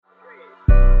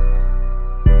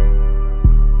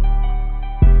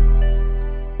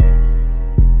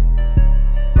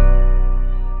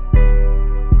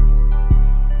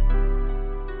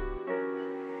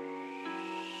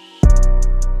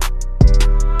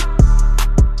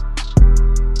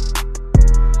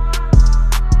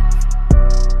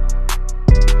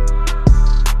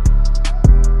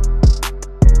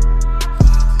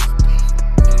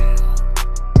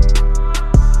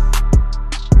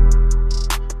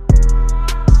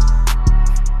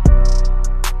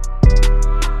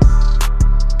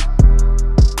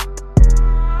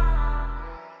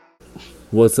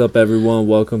What's up, everyone?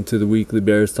 Welcome to the weekly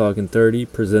Bears Talking 30,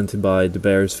 presented by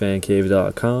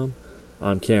TheBearsFanCave.com.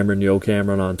 I'm Cameron,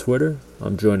 YoCamron on Twitter.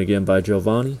 I'm joined again by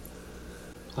Giovanni.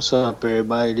 What's up,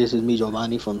 everybody? This is me,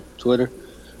 Giovanni, from Twitter.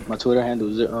 My Twitter handle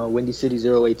is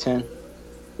WindyCity0810.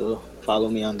 So follow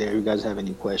me on there if you guys have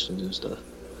any questions and stuff.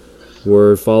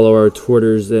 Or follow our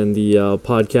Twitters and the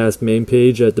podcast main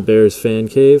page at The Bears Fan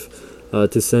Cave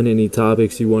to send any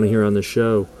topics you want to hear on the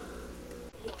show.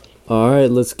 All right,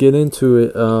 let's get into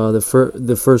it.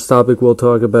 The first topic we'll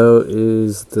talk about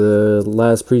is the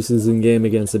last preseason game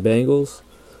against the Bengals.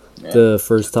 Yeah. The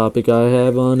first topic I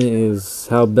have on it is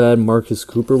how bad Marcus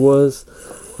Cooper was.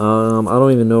 I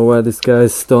don't even know why this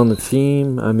guy's still on the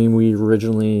team. I mean,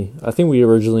 I think we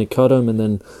originally cut him, and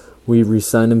then we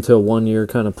re-signed him to a 1-year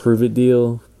kind of prove-it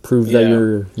deal. Prove that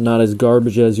you're not as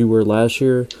garbage as you were last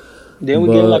year. Didn't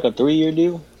we get like a 3-year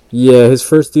deal? Yeah, his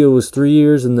first deal was 3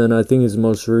 years, and then I think his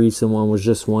most recent one was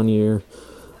just 1 year.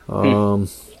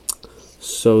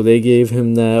 So they gave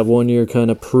him that 1 year kind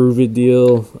of prove-it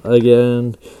deal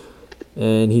again,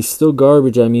 and he's still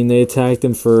garbage. I mean, they attacked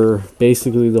him for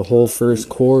basically the whole first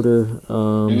quarter.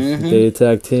 They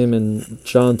attacked him and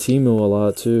John Timu a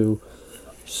lot too.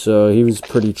 So he was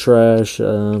pretty trash.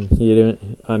 I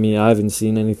haven't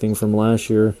seen anything from last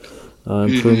year,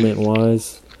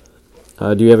 improvement-wise.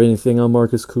 Do you have anything on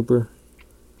Marcus Cooper?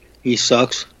 He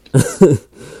sucks.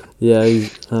 Yeah,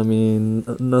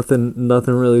 nothing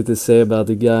really to say about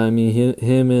the guy. I mean,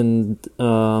 him and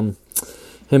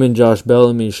Josh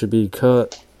Bellamy should be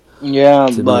cut. Yeah,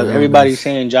 but everybody's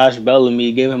saying Josh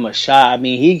Bellamy, give him a shot. I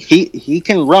mean, he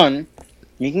can run,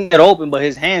 he can get open, but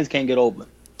his hands can't get open.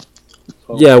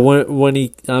 So. Yeah, when he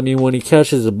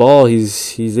catches the ball,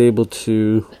 he's able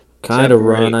to kind of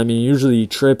run. I mean, usually he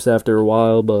trips after a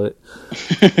while, but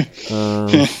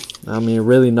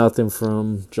really nothing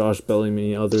from Josh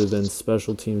Bellamy other than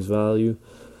special teams value.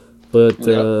 But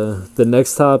the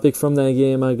next topic from that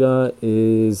game I got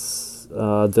is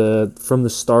from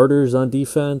the starters on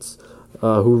defense,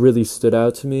 who really stood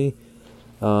out to me.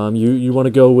 You want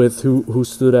to go with who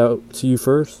stood out to you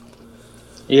first?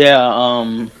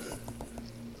 Yeah,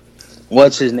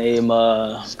 what's his name?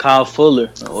 Kyle Fuller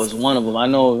was one of them. I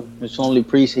know it's only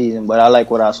preseason, but I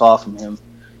like what I saw from him.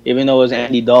 Even though it was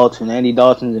Andy Dalton. Andy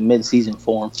Dalton's in mid-season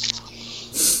form.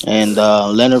 And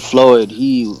Leonard Floyd,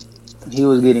 he was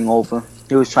getting open.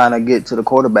 He was trying to get to the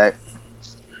quarterback.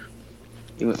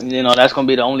 That's going to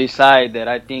be the only side that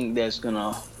I think he's going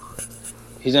to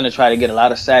try to get a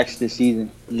lot of sacks this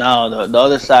season. Now, the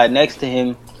other side next to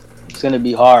him, it's going to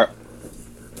be hard.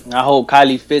 I hope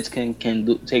Kylie Fitz can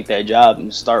take that job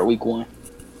and start week 1.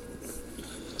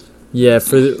 Yeah,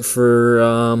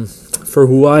 for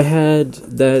who I had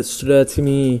that stood out to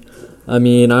me, I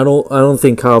mean, I don't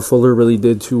think Kyle Fuller really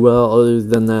did too well other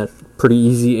than that pretty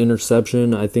easy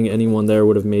interception. I think anyone there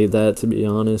would have made that, to be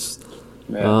honest.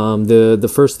 Yeah.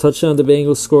 The first touchdown the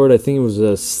Bengals scored, I think it was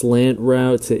a slant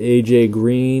route to AJ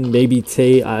Green, maybe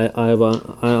Tate. I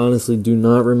honestly do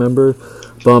not remember,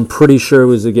 but I'm pretty sure it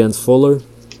was against Fuller.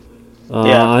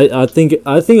 I think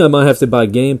I might have to buy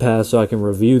Game Pass so I can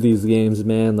review these games,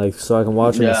 man. Like, so I can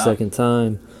watch them a second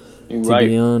time. To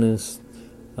be honest,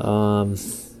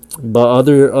 but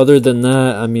other than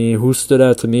that, I mean, who stood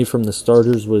out to me from the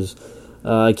starters was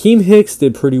Akeem Hicks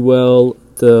did pretty well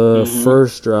the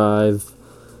first drive,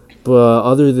 but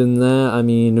other than that, I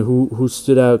mean, who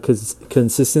stood out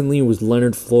consistently was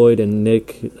Leonard Floyd and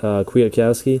Nick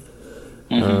Kwiatkowski.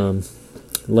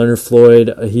 Leonard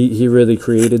Floyd, he really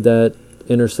created that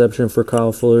interception for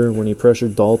Kyle Fuller when he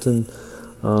pressured Dalton.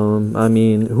 I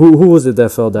mean, who was it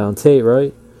that fell down? Tate,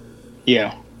 right?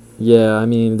 Yeah. Yeah, I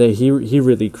mean, he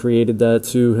really created that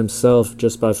too himself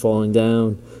just by falling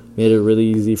down. Made it really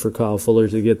easy for Kyle Fuller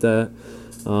to get that.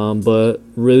 But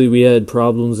really, we had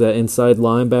problems at inside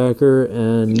linebacker,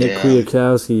 and Nick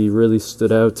Kwiatkowski really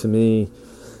stood out to me.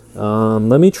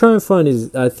 Let me try and find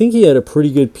I think he had a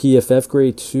pretty good PFF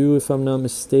grade too, if I'm not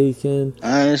mistaken.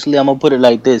 Honestly, I'm gonna put it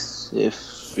like this: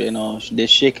 if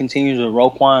this shit continues with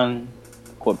Roquan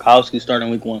Kwiatkowski starting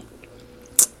week 1.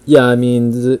 Yeah, I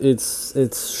mean, it's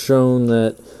shown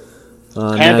that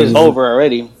camp is over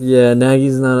already. Yeah,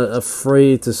 Nagy's not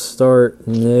afraid to start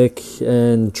Nick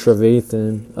and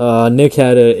Trevathan. Nick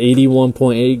had a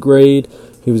 81.8 grade.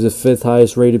 He was the 5th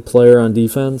highest rated player on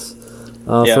defense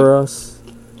for us.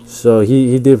 So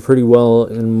he did pretty well,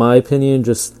 in my opinion,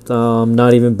 just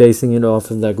not even basing it off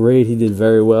of that grade. He did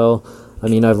very well. I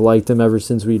mean, I've liked him ever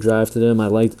since we drafted him. I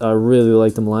really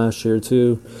liked him last year,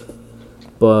 too.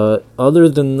 But other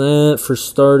than that, for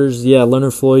starters,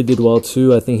 Leonard Floyd did well,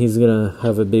 too. I think he's going to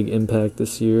have a big impact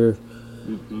this year.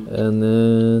 And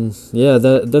then, yeah,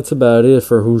 that's about it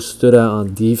for who stood out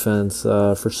on defense.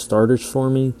 For starters for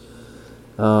me,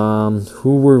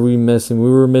 who were we missing? We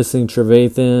were missing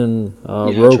Trevathan,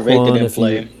 Roquan, if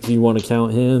you want to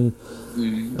count him,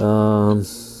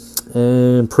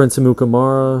 and Prince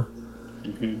Amukamara.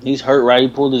 He's hurt, right? He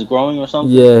pulled his groin or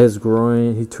something? Yeah, his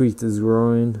groin. He tweaked his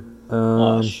groin.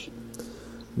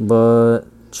 But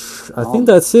I think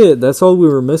that's it. That's all we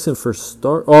were missing for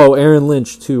start. Oh, Aaron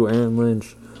Lynch, too. Aaron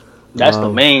Lynch. That's the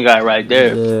main guy right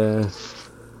there. Yeah.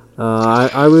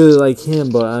 I really like him,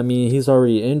 but I mean he's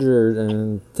already injured,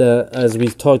 and that, as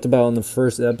we've talked about in the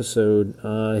first episode,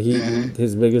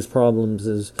 his biggest problems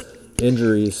is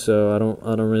injuries. So I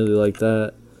don't really like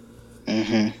that.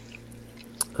 Do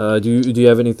you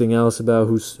have anything else about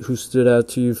who stood out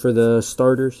to you for the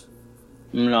starters?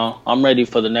 No, I'm ready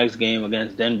for the next game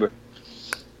against Denver.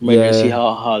 I'm ready to see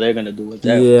how they're gonna do with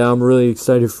that. Yeah, I'm really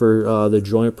excited for the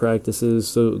joint practices.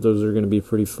 So those are gonna be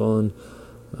pretty fun.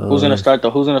 Who's gonna start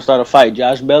a fight?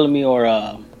 Josh Bellamy or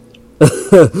I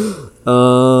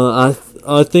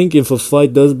think if a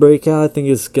fight does break out, I think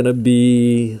it's gonna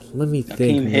be. Let me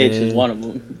think. Akeem Hicks is one of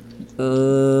them.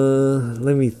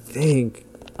 Let me think.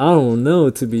 I don't know,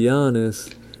 to be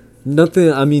honest.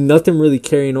 Nothing really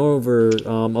carrying over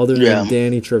other than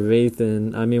Danny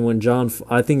Trevathan. I mean,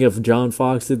 I think if John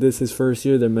Fox did this his first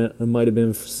year, there might have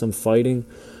been some fighting.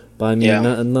 But I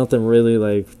mean, nothing really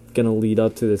like going to lead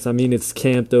up to this. I mean, it's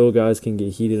camp, though. Guys can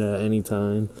get heated at any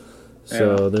time.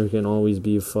 So there can always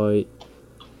be a fight.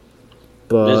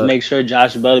 But just make sure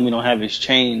Josh Bellamy don't have his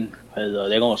chain, because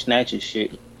they're going to snatch his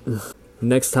shit.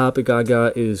 Next topic I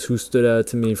got is who stood out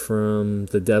to me from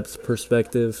the depth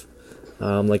perspective.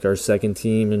 Like our second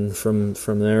team, and from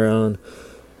there on,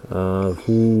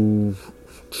 DeAndre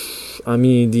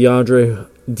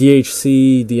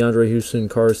Houston,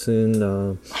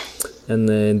 Carson, and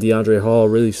then DeAndre Hall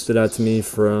really stood out to me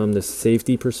from the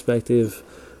safety perspective.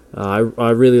 I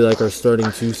really like our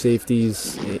starting two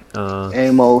safeties.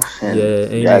 Amos and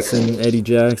and Eddie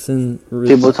Jackson.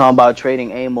 People talking about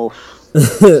trading Amos.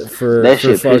 that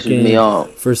shit pisses me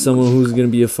off. For someone who's gonna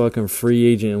be a fucking free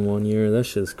agent in 1 year, that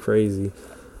shit's crazy.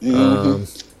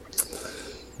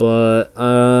 But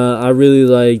I really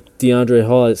like DeAndre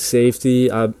Hall at safety.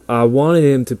 I wanted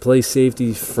him to play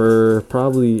safety for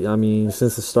probably,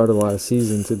 since the start of last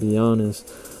season, to be honest.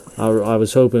 I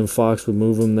was hoping Fox would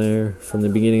move him there from the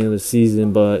beginning of the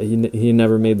season, but he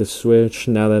never made the switch.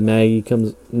 Now that Nagy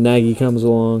comes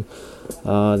along,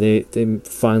 they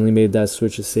finally made that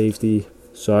switch to safety.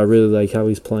 So I really like how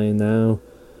he's playing now.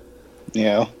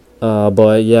 Yeah.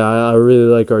 But yeah, I really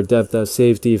like our depth at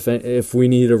safety. If we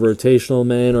need a rotational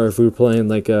man, or if we're playing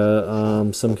like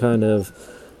some kind of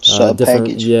sub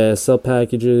package. Sub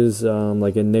packages,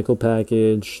 like a nickel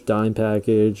package, dime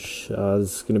package.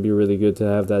 It's gonna be really good to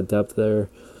have that depth there.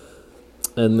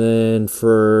 And then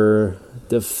for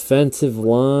defensive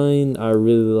line, I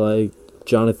really like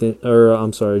John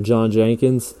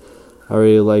Jenkins. I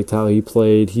really liked how he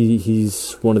played.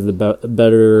 He's one of the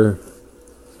better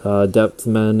depth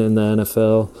men in the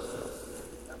NFL.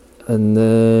 And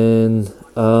then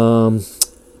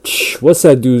what's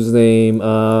that dude's name?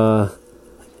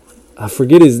 I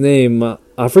forget his name.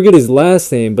 I forget his last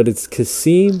name, but it's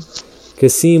Kasim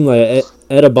like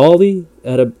Edabali,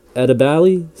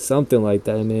 something like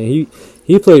that. Man,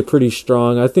 he played pretty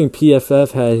strong. I think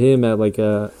PFF had him at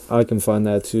I can find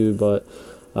that too, but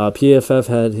PFF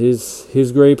had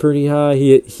his grade pretty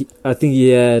high. I think he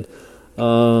had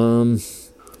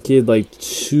like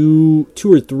two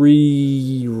or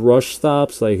three rush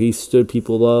stops. Like, he stood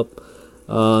people up.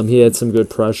 He had some good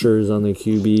pressures on the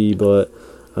QB, but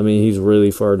he's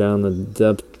really far down the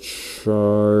depth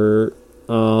chart.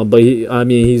 But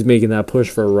he's making that push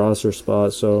for a roster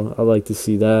spot, so I like to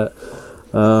see that.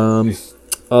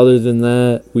 Other than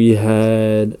that, we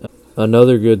had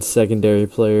another good secondary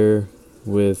player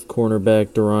with cornerback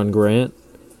Deron Grant.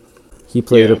 He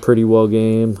played a pretty well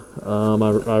game.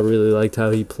 I really liked how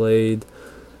he played.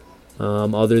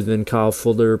 Other than Kyle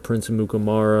Fuller, Prince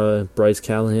Amukamara, Bryce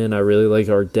Callahan, I really like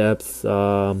our depth.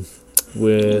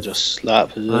 With just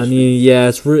slot position.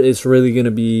 It's really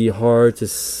gonna be hard to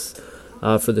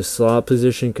for the slot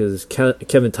position, because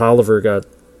Kevin Tolliver got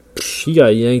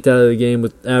yanked out of the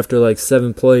game after like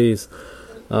 7 plays.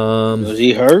 Was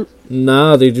he hurt?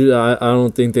 Nah, they do. I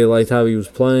don't think they liked how he was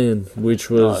playing, which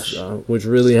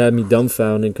really had me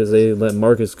dumbfounded, because they let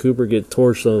Marcus Cooper get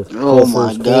torched the whole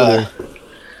first quarter.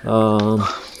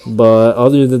 But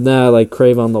other than that, I like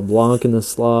Cravon LeBlanc in the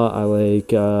slot. I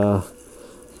like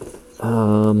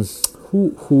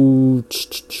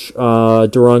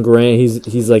Deron Grant.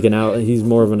 He's like he's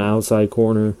more of an outside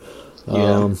corner.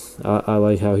 Yeah. I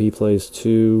like how he plays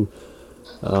too.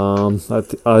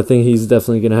 I think he's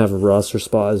definitely gonna have a roster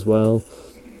spot as well.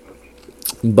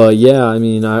 But yeah, I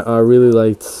mean, I really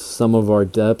liked some of our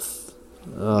depth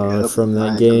from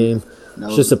that game.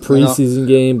 It's just a preseason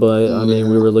game, but I mean,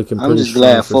 we were looking I'm pretty just strong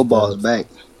glad for football's depth.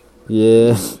 back.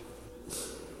 Yeah.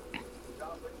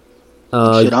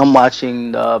 Shit, I'm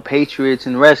watching the Patriots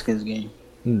and Redskins game.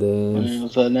 Damn.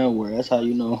 NFL Network. That's how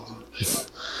you know.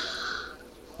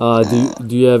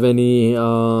 Do you have any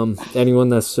anyone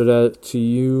that stood out to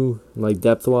you like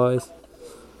depth wise?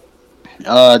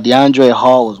 DeAndre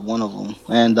Hall was one of them,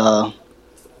 and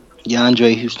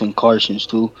DeAndre Houston Carsons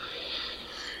too.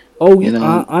 Oh, You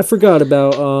know, I forgot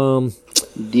about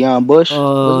Deion Bush.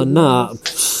 nah,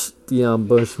 Deion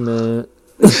Bush, man.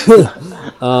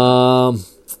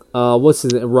 What's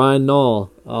his name? Ryan Nall.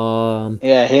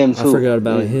 Yeah, him too. I forgot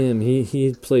about him.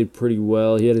 He played pretty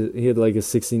well. He had like a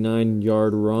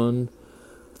 69-yard run.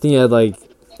 I think he had like,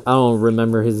 I don't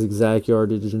remember his exact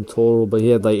yardage in total, but he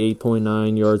had like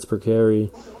 8.9 yards per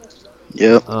carry.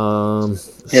 Yep.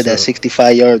 He had that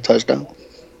 65-yard touchdown.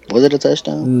 Was it a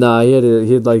touchdown? Nah, he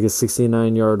had like a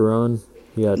 69-yard run.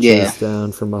 He got chased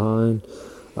down from behind.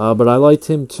 But I liked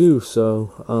him too.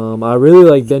 So I really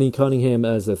like Benny Cunningham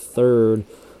as a third.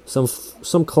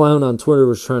 Some clown on Twitter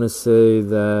was trying to say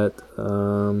that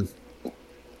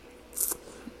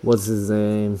what's his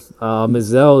name?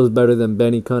 Mizell is better than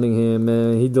Benny Cunningham.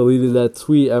 Man, he deleted that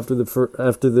tweet after the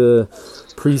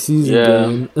preseason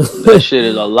game. That shit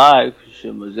is a lie.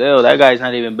 Shit, Mizell, that guy's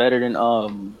not even better than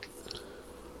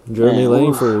Jeremy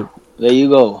Langford. There you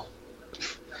go.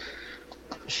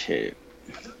 Shit,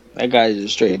 that guy's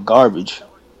just straight garbage.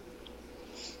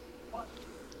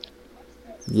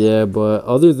 Yeah, but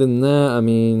other than that, I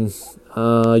mean,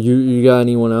 you got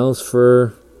anyone else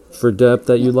for depth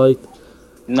that you like?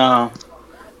 No,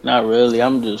 not really.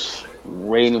 I'm just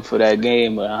waiting for that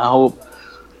game, but I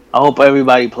hope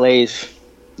everybody plays.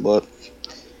 But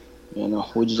you know,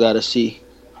 we just gotta see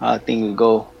how things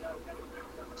go.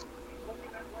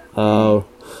 I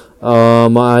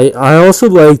also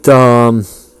liked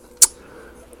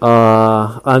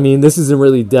I mean, this isn't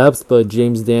really depth, but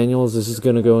James Daniels. This is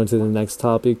going to go into the next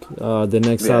topic. The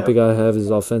next topic I have is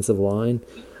offensive line.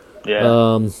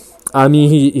 Yeah. I mean,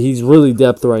 he's really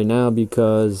depth right now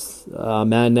because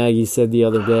Matt Nagy said the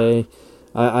other day.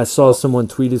 I saw someone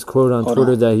tweet his quote on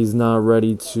Twitter that he's not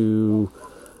ready to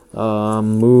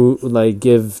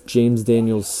give James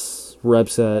Daniels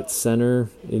reps at center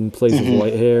in place of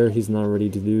Whitehair. He's not ready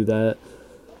to do that.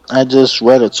 I just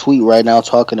read a tweet right now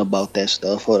talking about that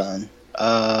stuff. Hold on.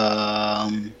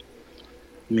 Let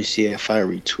me see if I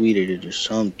retweeted it or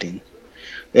something.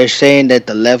 They're saying that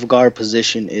the left guard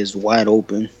position is wide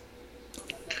open.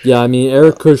 Yeah, I mean,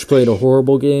 Eric Kush played a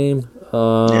horrible game.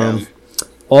 I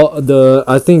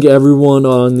think everyone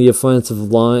on the offensive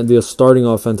line, the starting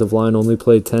offensive line, only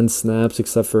played 10 snaps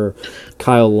except for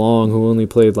Kyle Long, who only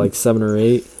played like 7 or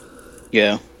 8.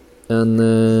 Yeah. And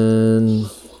then,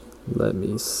 let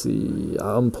me see.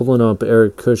 I'm pulling up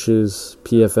Eric Cush's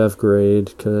PFF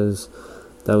grade because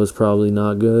that was probably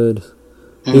not good.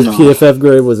 His PFF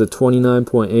grade was a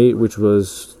 29.8, which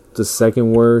was the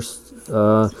second worst.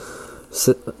 The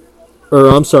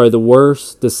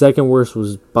worst. The second worst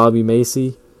was Bobby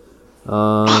Macy.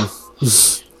 From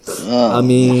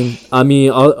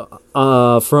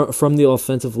the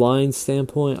offensive line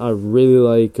standpoint, I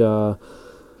really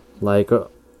like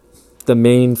the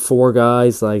main 4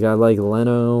 guys. Like, I like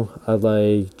Leno, I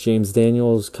like James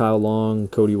Daniels, Kyle Long,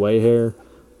 Cody Whitehair.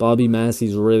 Bobby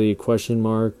Massey's really a question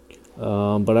mark.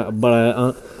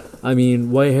 I mean,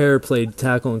 Whitehair played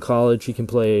tackle in college. He can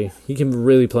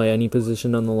really play any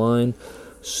position on the line.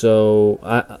 So,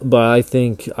 I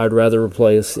think I'd rather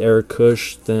replace Eric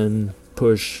Kush than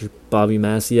push Bobby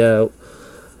Massey out.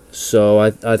 So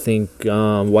I think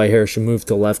Whitehair should move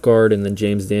to left guard and then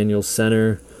James Daniels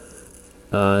center.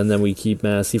 And then we keep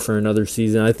Massey for another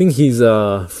season. I think he's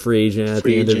a free agent at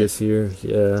the end of this year.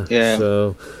 Yeah.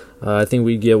 So I think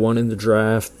we get one in the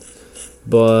draft.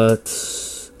 But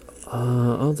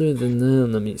other than that,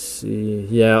 let me see.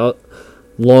 Yeah,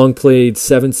 Long played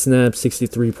 7 snaps,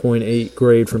 63.8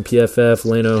 grade from PFF.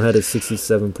 Leno had a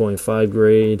 67.5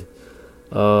 grade.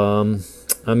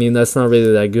 I mean, that's not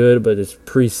really that good, but it's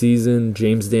preseason.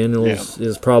 James Daniels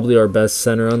is probably our best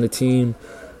center on the team.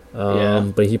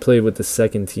 But he played with the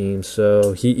second team,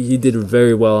 so he did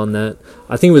very well on that.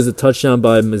 I think it was a touchdown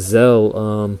by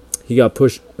Mizell. He got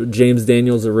pushed. James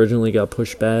Daniels originally got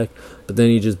pushed back, but then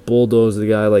he just bulldozed the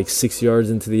guy like 6 yards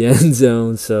into the end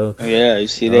zone. So yeah, you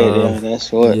see that? Yeah,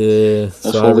 that's what. Yeah,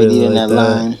 that's so what we need in that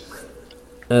line.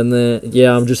 And then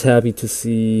I'm just happy to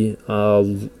see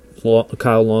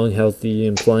Kyle Long healthy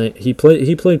and playing. He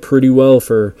played pretty well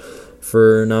for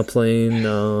not playing.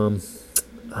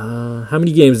 How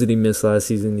many games did he miss last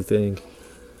season, you think?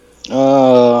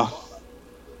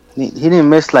 He didn't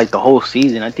miss like the whole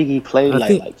season. I think he played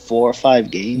like 4 or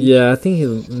 5 games. Yeah, I think he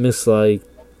missed like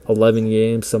 11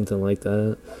 games, something like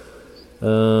that.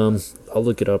 I'll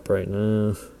look it up right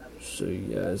now so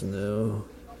you guys know.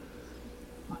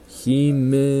 He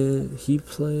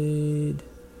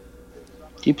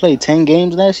played 10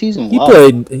 games last season. He wow.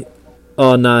 played.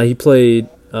 Oh nah, he played.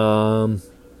 No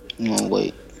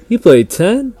wait. He played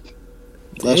 10.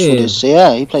 That's what it said.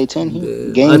 Yeah, he played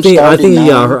 10 games. I think he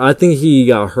got hurt. I think he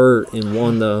got hurt in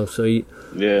one though. So it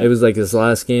was like his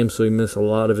last game, so he missed a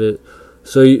lot of it.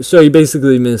 So he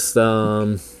basically missed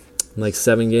like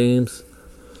 7 games.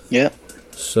 Yeah.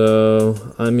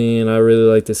 So I mean, I really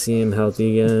like to see him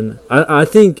healthy again. I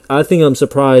think I'm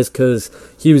surprised because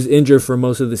he was injured for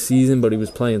most of the season, but he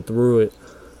was playing through it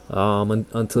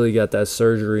until he got that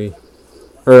surgery,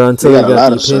 or until he got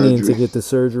the opinion to get the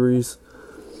surgeries.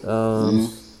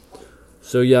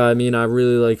 So yeah, I mean, I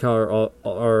really like how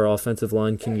our offensive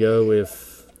line can go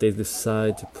if they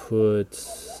decide to put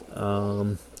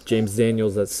James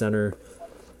Daniels at center,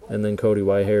 and then Cody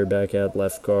Whitehair back at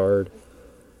left guard.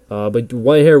 But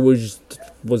Whitehair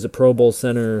was a Pro Bowl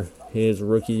center his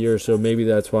rookie year, so maybe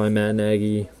that's why Matt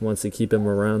Nagy wants to keep him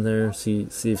around there. See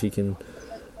if he can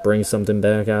bring something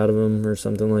back out of him or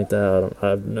something like that. I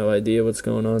have no idea what's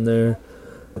going on there.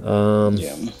 Yeah.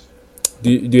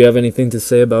 Do you have anything to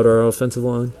say about our offensive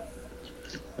line?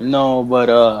 No, but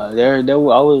I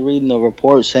was reading a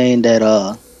report saying that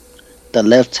the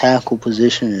left tackle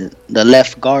position, the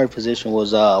left guard position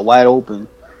was wide open,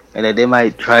 and that they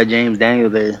might try James Daniel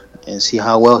there and see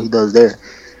how well he does there.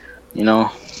 You know,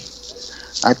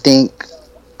 I think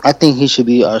he should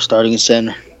be our starting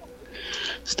center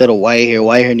instead of Whitehair.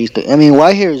 Whitehair needs to. I mean,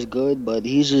 Whitehair is good, but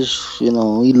he's just he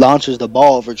launches the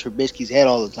ball over Trubisky's head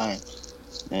all the time,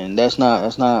 and that's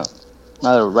not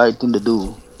the right thing to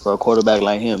do for a quarterback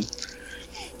like him,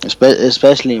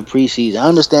 especially in preseason. I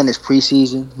understand it's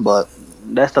preseason, but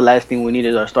that's the last thing we need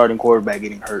is our starting quarterback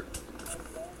getting hurt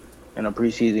in a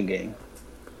preseason game.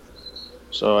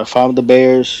 So if I'm the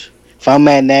Bears, if I'm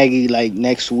Matt Nagy, like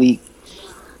next week,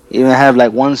 even have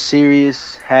like one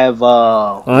series, have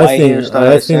I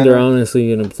think they're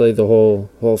honestly gonna play the whole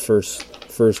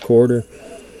first quarter.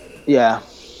 Yeah,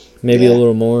 maybe a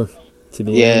little more. To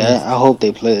be honest. I hope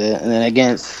they play that. And then I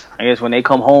guess when they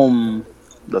come home,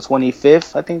 the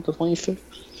 25th,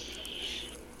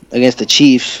 against the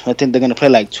Chiefs, I think they're gonna play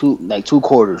like two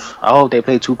quarters. I hope they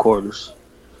play 2 quarters.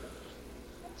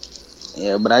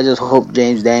 Yeah, but I just hope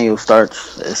James Daniels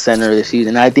starts at center of the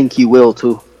season. I think he will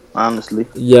too, honestly.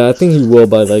 Yeah, I think he will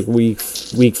by like week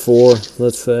 4,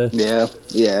 let's say. Yeah.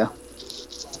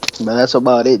 But that's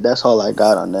about it. That's all I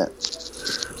got on that.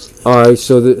 All right, this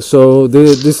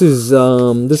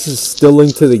is still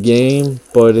linked to the game,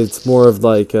 but it's more of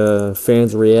like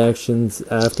fans' reactions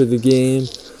after the game.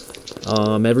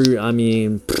 I don't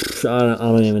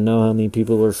even know how many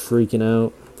people were freaking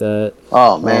out that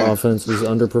our offense was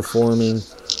underperforming.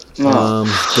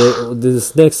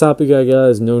 This next topic I got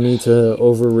is no need to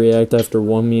overreact after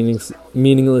one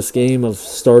meaningless game of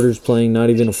starters playing not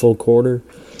even a full quarter.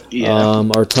 Yeah.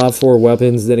 Our top 4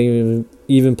 weapons didn't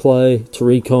even play.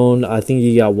 Tariq Cohen, I think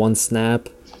he got 1 snap,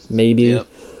 maybe. Yep.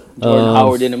 Jordan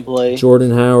Howard didn't play.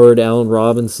 Jordan Howard, Allen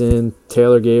Robinson,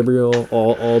 Taylor Gabriel,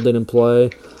 all didn't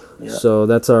play. Yep. So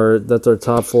that's our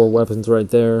top 4 weapons right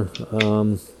there.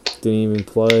 Didn't even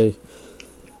play.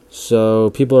 So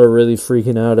people are really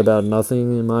freaking out about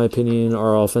nothing, in my opinion.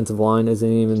 Our offensive line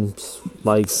isn't even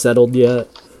like settled yet.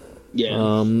 Yeah.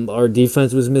 Our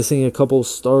defense was missing a couple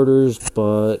starters,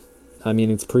 but I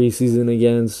mean it's preseason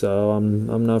again, so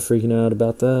I'm not freaking out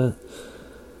about that.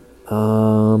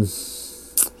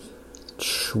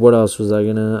 What else was I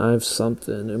gonna? I have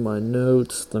something in my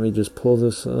notes. Let me just pull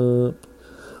this up.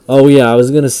 Oh yeah, I was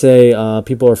gonna say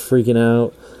people are freaking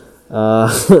out.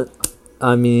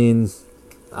 I mean,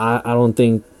 I don't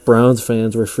think Browns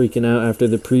fans were freaking out after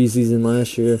the preseason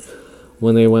last year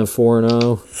when they went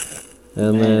 4-0.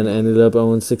 And then ended up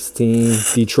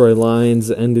 0-16. Detroit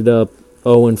Lions ended up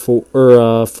 0-4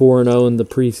 or 4-0 in the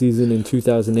preseason in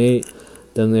 2008.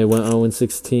 Then they went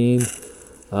 0-16.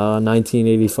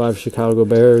 1985 Chicago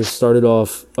Bears started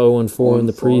off 0-4 in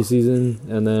the preseason,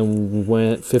 and then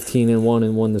went 15-1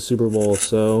 and won the Super Bowl.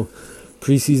 So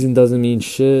preseason doesn't mean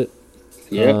shit.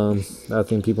 Yeah. I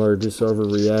think people are just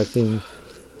overreacting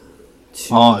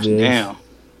to this. Damn.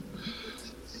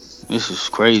 This is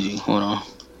crazy. Hold on.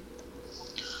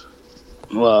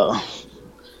 Well,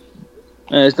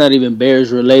 it's not even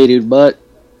Bears related, but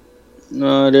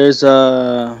No, there's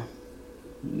a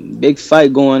big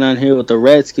fight going on here with the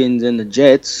Redskins and the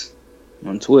Jets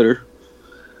on Twitter.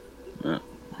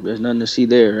 There's nothing to see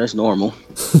there. That's normal.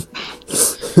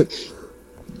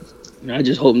 I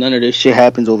just hope none of this shit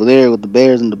happens over there with the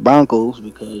Bears and the Broncos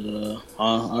because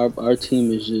our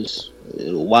team is just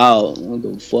wild. I don't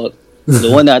give a fuck.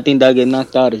 The one that I think that get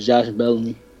knocked out is Josh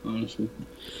Bellamy. Honestly.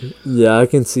 Yeah, I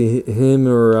can see him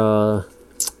or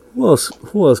who else?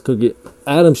 Who else could get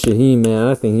Adam Shaheen? Man,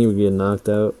 I think he would get knocked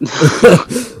out.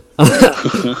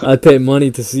 I'd pay money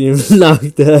to see him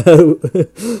knocked out.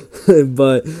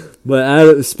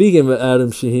 but speaking of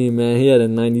Adam Shaheen, man, he had a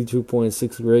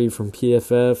 92.6 grade from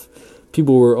PFF.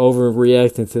 People were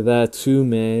overreacting to that too,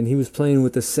 man. He was playing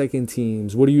with the second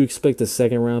teams. What do you expect a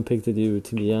second round pick to do?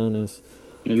 To be honest,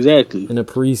 exactly in a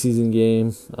preseason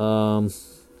game.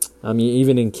 I mean,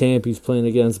 even in camp, he's playing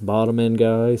against bottom end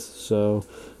guys. So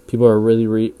people are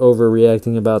really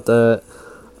overreacting about that.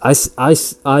 I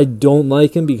don't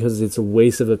like him because it's a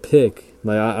waste of a pick.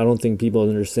 Like I don't think people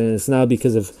understand. It's not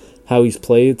because of how he's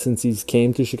played since he's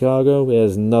came to Chicago. It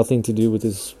has nothing to do with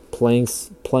his playing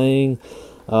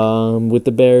with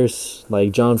the Bears.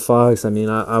 Like John Fox, I mean,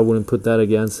 I wouldn't put that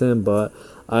against him. But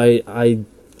I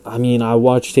mean, I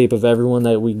watch tape of everyone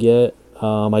that we get.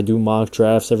 I do mock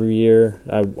drafts every year.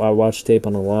 I watch tape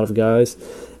on a lot of guys.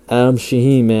 Adam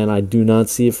Shaheen, man, I do not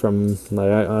see it from, like,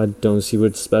 I don't see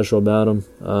what's special about him.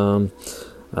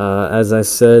 As I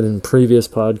said in previous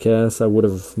podcasts, I would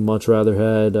have much rather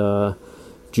had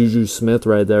Juju Smith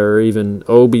right there, or even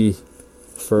Obi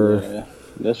for. Yeah,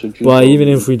 that's what you. Well, even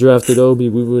if we drafted Obi,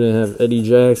 we wouldn't have Eddie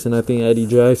Jackson. I think Eddie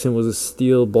Jackson was a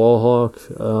steal ball hawk,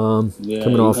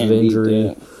 coming off of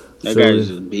injury. That guy is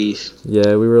a beast.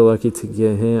 Yeah, we were lucky to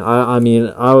get him. I mean,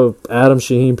 Adam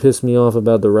Shaheen pissed me off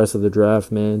about the rest of the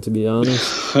draft, man, to be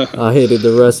honest. I hated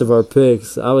the rest of our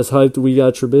picks. I was hyped we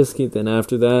got Trubisky. Then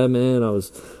after that, man, I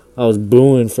was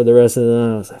booing for the rest of the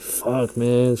night. I was like, fuck,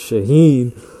 man,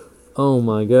 Shaheen. Oh,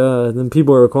 my God. Then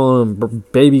people are calling him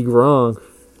Baby Gronk.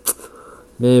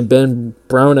 Man, Ben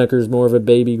Brownecker's more of a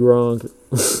Baby Gronk.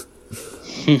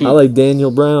 I like Daniel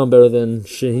Brown better than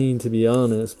Shaheen, to be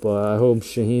honest, but I hope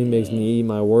Shaheen makes me eat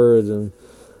my words and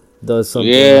does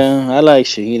something. Yeah, I like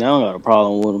Shaheen. I don't got a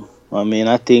problem with him. I mean,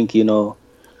 I think,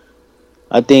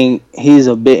 I think he's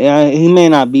a bit. He may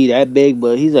not be that big,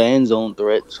 but he's an end zone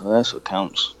threat, so that's what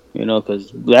counts.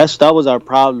 Because that was our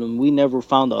problem. We never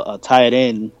found a tight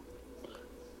end.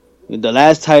 The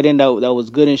last tight end that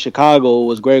was good in Chicago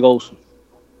was Greg Olsen.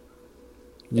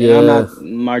 Yeah, I'm not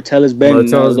Martellus Bennett.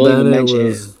 Bennett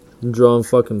was drawing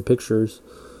fucking pictures.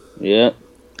 Yeah.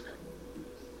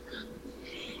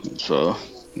 So,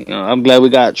 I'm glad we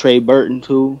got Trey Burton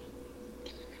too.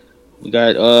 We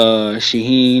got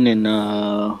Shaheen and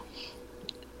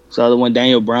what's the other one,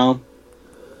 Daniel Brown.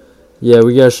 Yeah,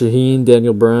 we got Shaheen,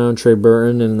 Daniel Brown, Trey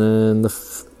Burton, and then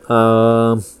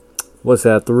what's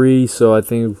that, 3? So I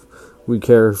think we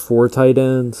carry 4 tight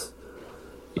ends.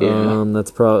 Yeah.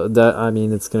 That's probably that. I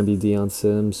mean, it's gonna be Deion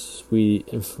Sims.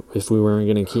 If we weren't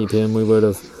gonna keep him, we would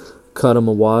have cut him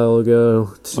a while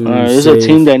ago. There's a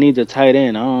team that needs a tight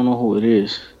end. I don't know who it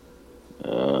is.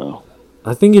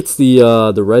 I think it's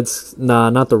the Reds. Nah,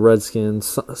 not the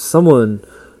Redskins. Someone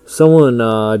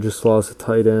just lost a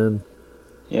tight end.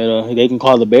 Yeah, they can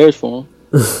call the Bears for him.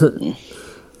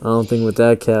 I don't think with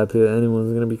that cap hit,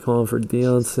 anyone's gonna be calling for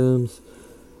Deion Sims.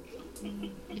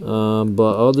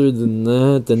 But other than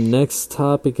that, the next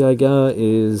topic I got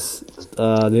is,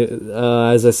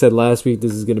 as I said last week,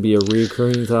 this is going to be a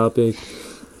recurring topic.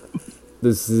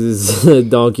 This is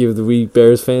Donkey of the Week,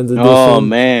 Bears fans edition. Oh,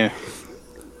 man.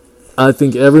 I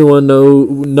think no one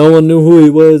knew who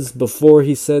he was before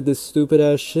he said this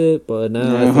stupid-ass shit, but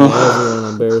now I think everyone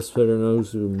on Bears Twitter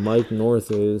knows who Mike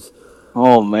North is.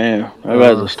 Oh, man. That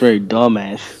guy's a straight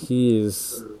dumbass. He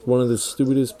is one of the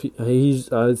stupidest people. I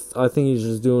think he's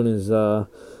just doing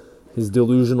his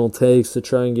delusional takes to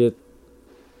try and get.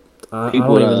 I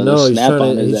don't even know. He's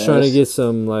trying to get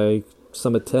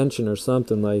some attention or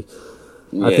something. Like,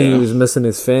 yeah. I think he was missing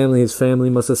his family. His family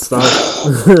must have stopped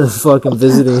fucking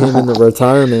visiting him in the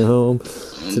retirement home.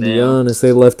 To be honest,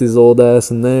 they left his old ass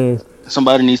in there.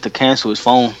 Somebody needs to cancel his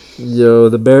phone. Yo,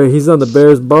 he's on the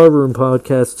Bears Barroom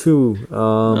podcast too.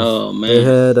 Oh man, they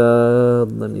had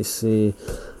let me see.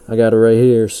 I got it right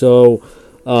here. So,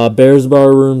 Bears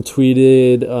Barroom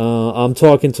tweeted, I'm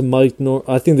talking to Mike North.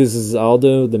 I think this is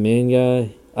Aldo, the main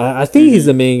guy. I think he's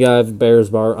the main guy of Bears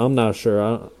Bar. I'm not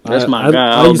sure. That's my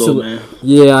guy, Aldo, man.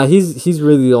 Yeah, he's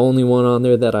really the only one on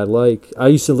there that I like. I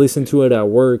used to listen to it at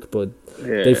work, but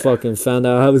they fucking found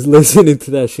out I was listening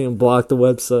to that shit and blocked the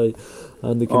website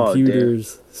on the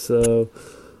computers. So,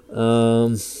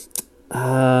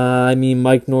 I mean,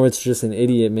 Mike North's just an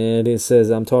idiot, man. It says,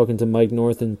 I'm talking to Mike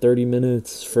North in 30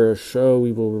 minutes for a show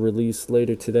we will release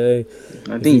later today.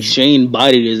 I think Shane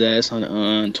bodied his ass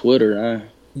on Twitter.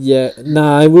 Yeah,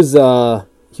 nah, he was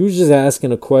just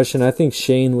asking a question. I think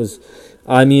Shane was,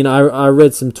 I mean, I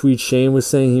read some tweets Shane was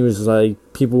saying. He was like,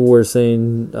 people were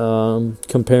saying,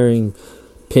 comparing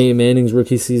Peyton Manning's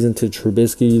rookie season to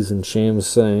Trubisky's, and Shane was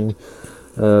saying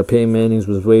Peyton Manning's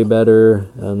was way better,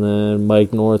 and then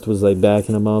Mike North was like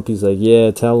backing him up. He's like,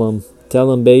 yeah, tell him,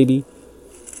 baby.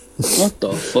 What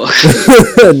the fuck?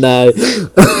 Nah,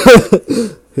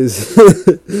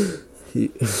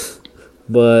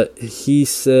 but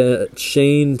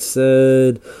Shane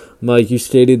said, Mike, you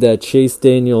stated that Chase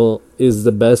Daniel is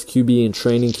the best QB in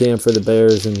training camp for the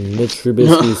Bears, and Mitch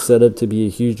Trubisky is set up to be a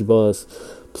huge bust.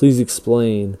 Please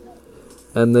explain.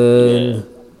 And then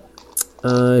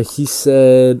he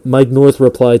said, Mike North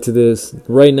replied to this,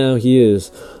 right now he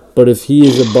is, but if he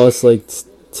is a bust like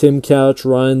Tim Couch,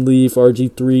 Ryan Leaf,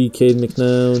 RG3, Cade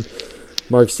McNown,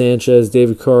 Mark Sanchez,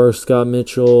 David Carr, Scott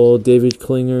Mitchell, David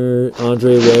Klinger,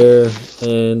 Andre Ware,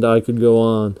 and I could go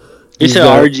on. He said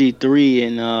RG3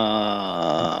 and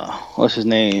what's his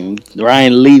name?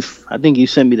 Ryan Leaf. I think you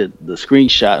sent me the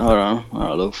screenshot. Hold on,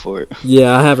 I'll look for it.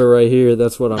 Yeah, I have it right here.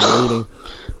 That's what I'm reading.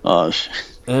 Oh shit.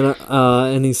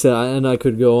 And he said, and I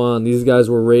could go on. These guys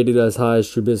were rated as high as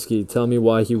Trubisky. Tell me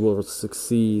why he will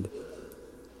succeed.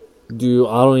 Dude,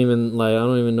 I don't even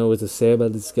know what to say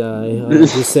about this guy.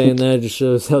 Just saying that just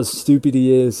shows how stupid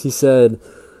he is. He said,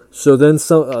 so then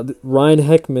Ryan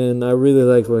Heckman, I really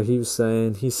liked what he was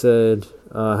saying. He said,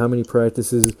 how many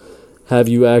practices have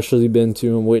you actually been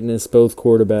to and witnessed both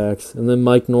quarterbacks? And then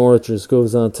Mike North just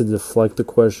goes on to deflect the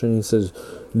question. He says,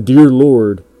 dear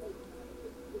Lord.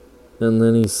 And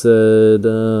then he said,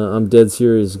 I'm dead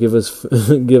serious. Give us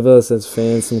as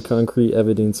fans some concrete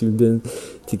evidence you've been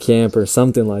to camp or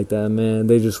something like that, man.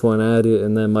 They just went at it.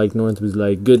 And then Mike North was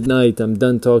like, good night. I'm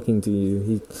done talking to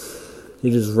you. He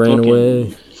just ran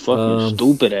away. Fucking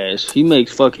stupid ass. He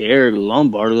makes fucking Eric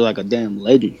Lombard look like a damn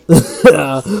legend.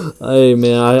 Hey,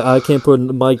 man, I can't put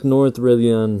Mike North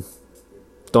really on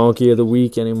Donkey of the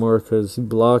Week anymore because he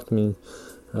blocked me.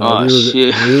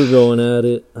 Shit. We were going at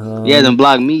it. He hasn't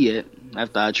blocked me yet.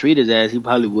 After I treat his ass, he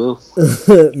probably will.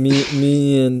 me,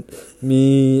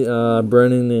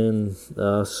 Brennan, and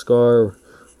Scar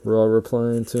were all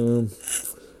replying to him.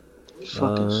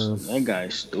 That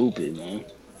guy's stupid, man.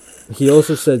 He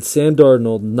also said Sam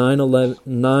Darnold,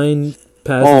 9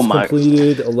 passes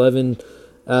completed, 11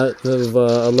 out of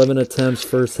 11 attempts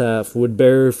first half. Would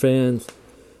Bear fans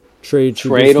trade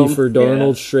Trubisky for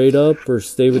Darnold straight up or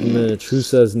stay with Mitch? Who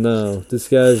says no? This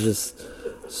guy's just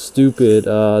stupid.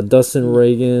 Dustin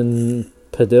Reagan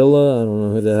Padilla, I don't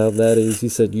know who the hell that is. He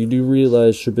said, you do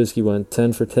realize Trubisky went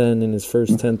 10 for 10 in his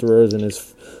first 10 throws in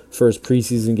his first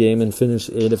preseason game and finished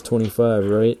 8 of 25,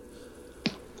 right?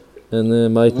 And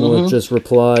then Mike North just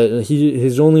replied.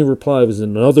 His only reply was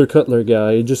another Cutler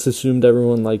guy. He just assumed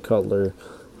everyone liked Cutler.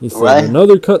 He said,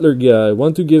 another Cutler guy.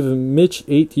 Want to give Mitch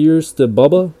 8 years to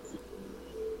Bubba?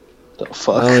 The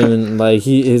fuck? I don't even,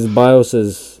 his bio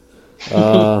says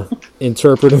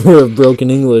interpreter of broken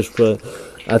English, but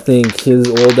I think his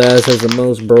old ass has the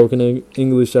most broken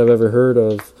English I've ever heard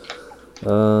of.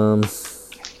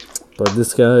 But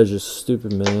this guy is just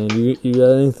stupid, man. You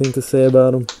got anything to say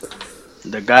about him?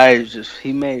 The guy is just,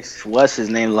 he makes what's his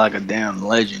name like a damn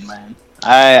legend, man.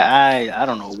 I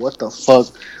don't know what the fuck.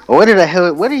 Where did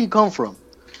he come from?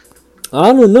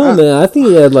 I don't know, man. I think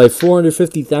he had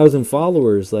 450,000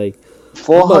 followers.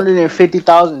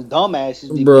 450,000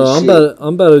 dumbasses. Bro,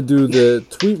 I'm about to do the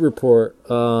tweet report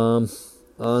on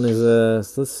his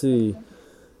ass. Let's see.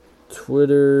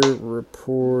 Twitter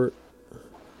report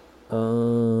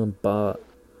bot.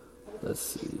 Let's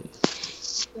see.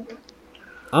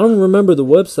 I don't remember the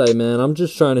website, man. I'm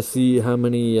just trying to see how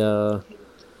many how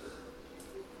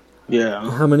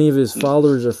many of his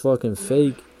followers are fucking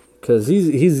fake. Cause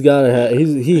he's gotta have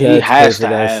he has to pay for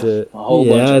that shit. A whole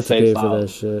bunch of fake pay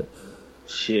followers. for that shit.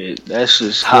 Shit, that's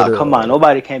just hot. Come on,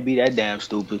 nobody can be that damn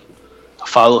stupid.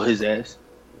 Follow his ass.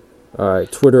 All right,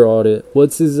 Twitter audit.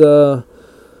 What's his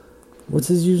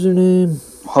username?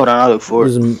 Hold on, I'll look for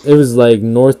it. It was like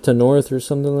North to North or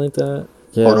something like that.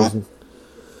 Yeah, hold on.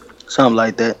 Something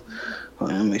like that.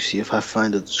 Let me see if I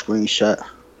find the screenshot.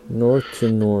 North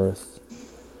to North.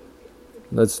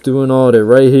 Let's do an audit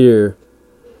right here.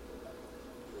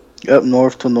 Yep,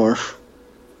 North to North.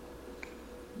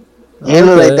 Okay. He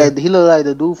looked like that. He looked like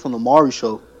the dude from the Maury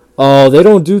Show. Oh, they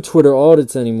don't do Twitter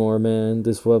audits anymore, man.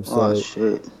 This website. Oh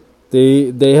shit.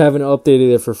 They haven't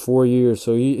updated it for 4 years.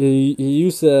 So he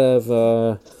used to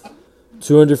have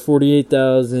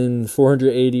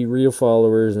 248,480 real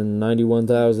followers and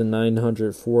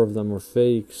 91,904 of them were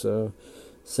fake. So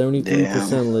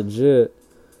 73% legit.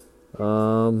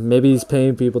 Maybe he's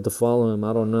paying people to follow him.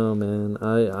 I don't know, man.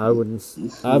 I wouldn't.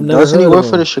 I've never. Doesn't heard he of work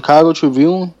him. for the Chicago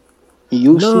Tribune? He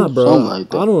used Nah, to, bro. something like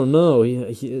that. I don't know.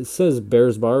 It says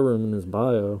Bears Barroom in his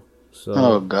bio. So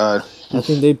Oh God. I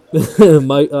think they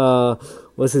Mike.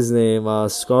 What's his name?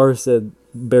 Scar said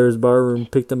Bears Barroom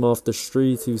picked him off the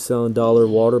streets. He was selling $1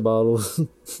 water bottles.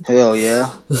 Hell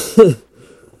yeah.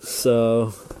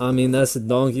 So I mean, that's the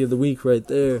donkey of the week right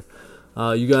there.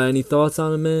 You got any thoughts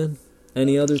on him, man?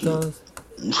 Any other thoughts?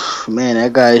 Man,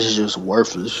 that guy is just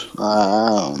worthless.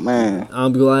 Man.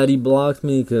 I'm glad he blocked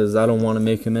me because I don't want to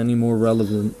make him any more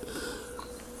relevant.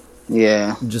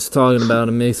 Yeah. Just talking about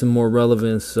him makes him more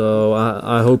relevant. So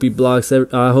I hope he blocks.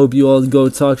 I hope you all go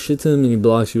talk shit to him and he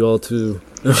blocks you all too.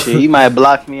 Shit, he might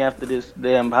block me after this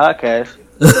damn podcast.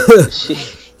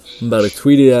 Shit. I'm about to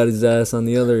tweet it at his ass on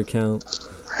the other account.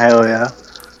 Hell yeah.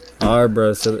 All right,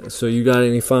 bro. So you got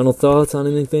any final thoughts on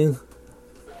anything?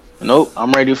 Nope.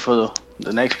 I'm ready for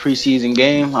the next preseason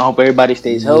game. I hope everybody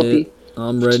stays healthy.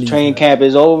 I'm ready. Training camp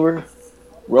is over.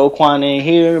 Roquan ain't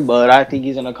here, but I think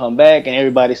he's gonna come back, and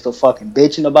everybody's still fucking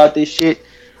bitching about this shit.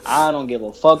 I don't give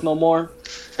a fuck no more.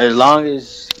 As long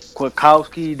as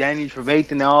Kwiatkowski, Danny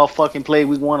Trevathan, they all fucking play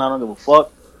week 1, I don't give a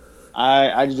fuck.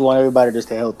 I just want everybody to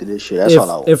stay healthy this shit. That's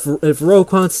all I want. If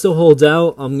Roquan still holds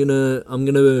out, I'm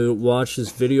gonna watch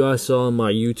this video I saw on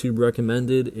my YouTube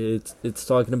recommended. It's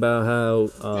talking about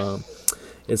how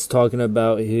it's talking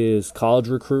about his college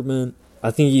recruitment. I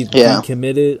think he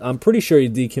decommitted. I'm pretty sure he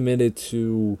decommitted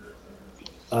to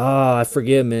I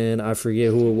forget, man. I forget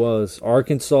who it was.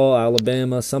 Arkansas,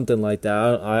 Alabama, something like that.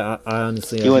 I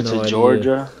honestly have no idea. He went to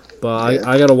Georgia. But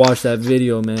I gotta watch that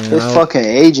video, man. His fucking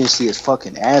agency is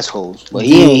fucking assholes. But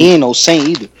he ain't no saint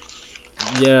either.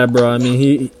 Yeah, bro. I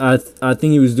mean, I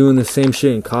think he was doing the same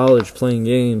shit in college, playing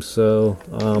games. So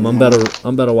I'm about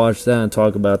to watch that and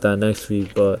talk about that next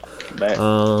week. But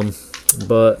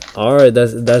all right,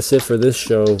 that's it for this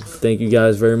show. Thank you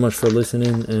guys very much for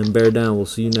listening, and bear down. We'll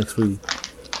see you next week.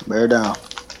 Bear down.